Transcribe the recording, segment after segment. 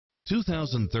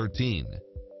2013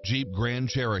 Jeep Grand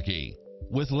Cherokee.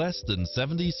 With less than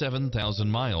 77,000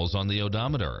 miles on the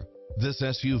odometer, this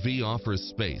SUV offers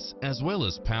space as well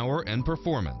as power and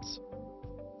performance.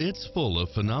 It's full of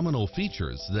phenomenal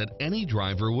features that any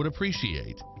driver would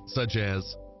appreciate, such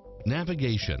as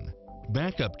navigation,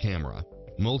 backup camera,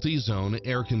 multi-zone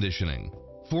air conditioning,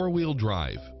 four-wheel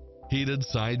drive, heated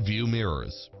side view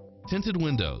mirrors, tinted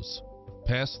windows,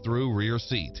 pass-through rear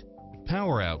seat,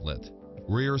 power outlet,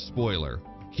 rear spoiler,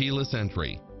 keyless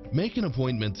entry. Make an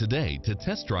appointment today to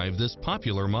test drive this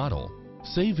popular model.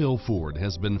 Sayville Ford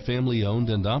has been family owned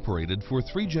and operated for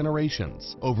 3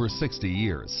 generations, over 60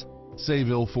 years.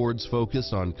 Sayville Ford's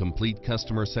focus on complete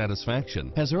customer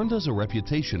satisfaction has earned us a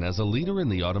reputation as a leader in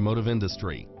the automotive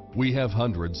industry. We have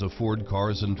hundreds of Ford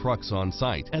cars and trucks on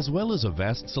site, as well as a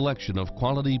vast selection of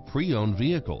quality pre-owned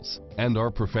vehicles. And our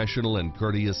professional and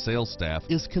courteous sales staff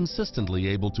is consistently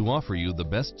able to offer you the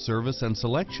best service and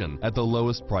selection at the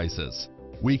lowest prices.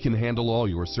 We can handle all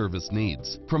your service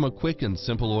needs, from a quick and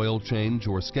simple oil change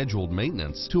or scheduled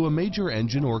maintenance to a major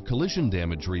engine or collision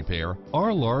damage repair.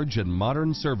 Our large and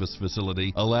modern service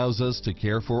facility allows us to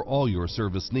care for all your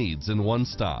service needs in one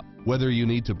stop. Whether you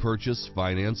need to purchase,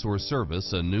 finance, or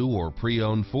service a new or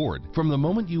pre-owned Ford, from the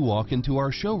moment you walk into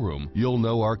our showroom, you'll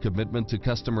know our commitment to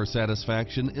customer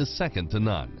satisfaction is second to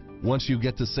none. Once you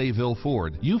get to Sayville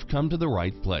Ford, you've come to the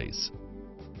right place.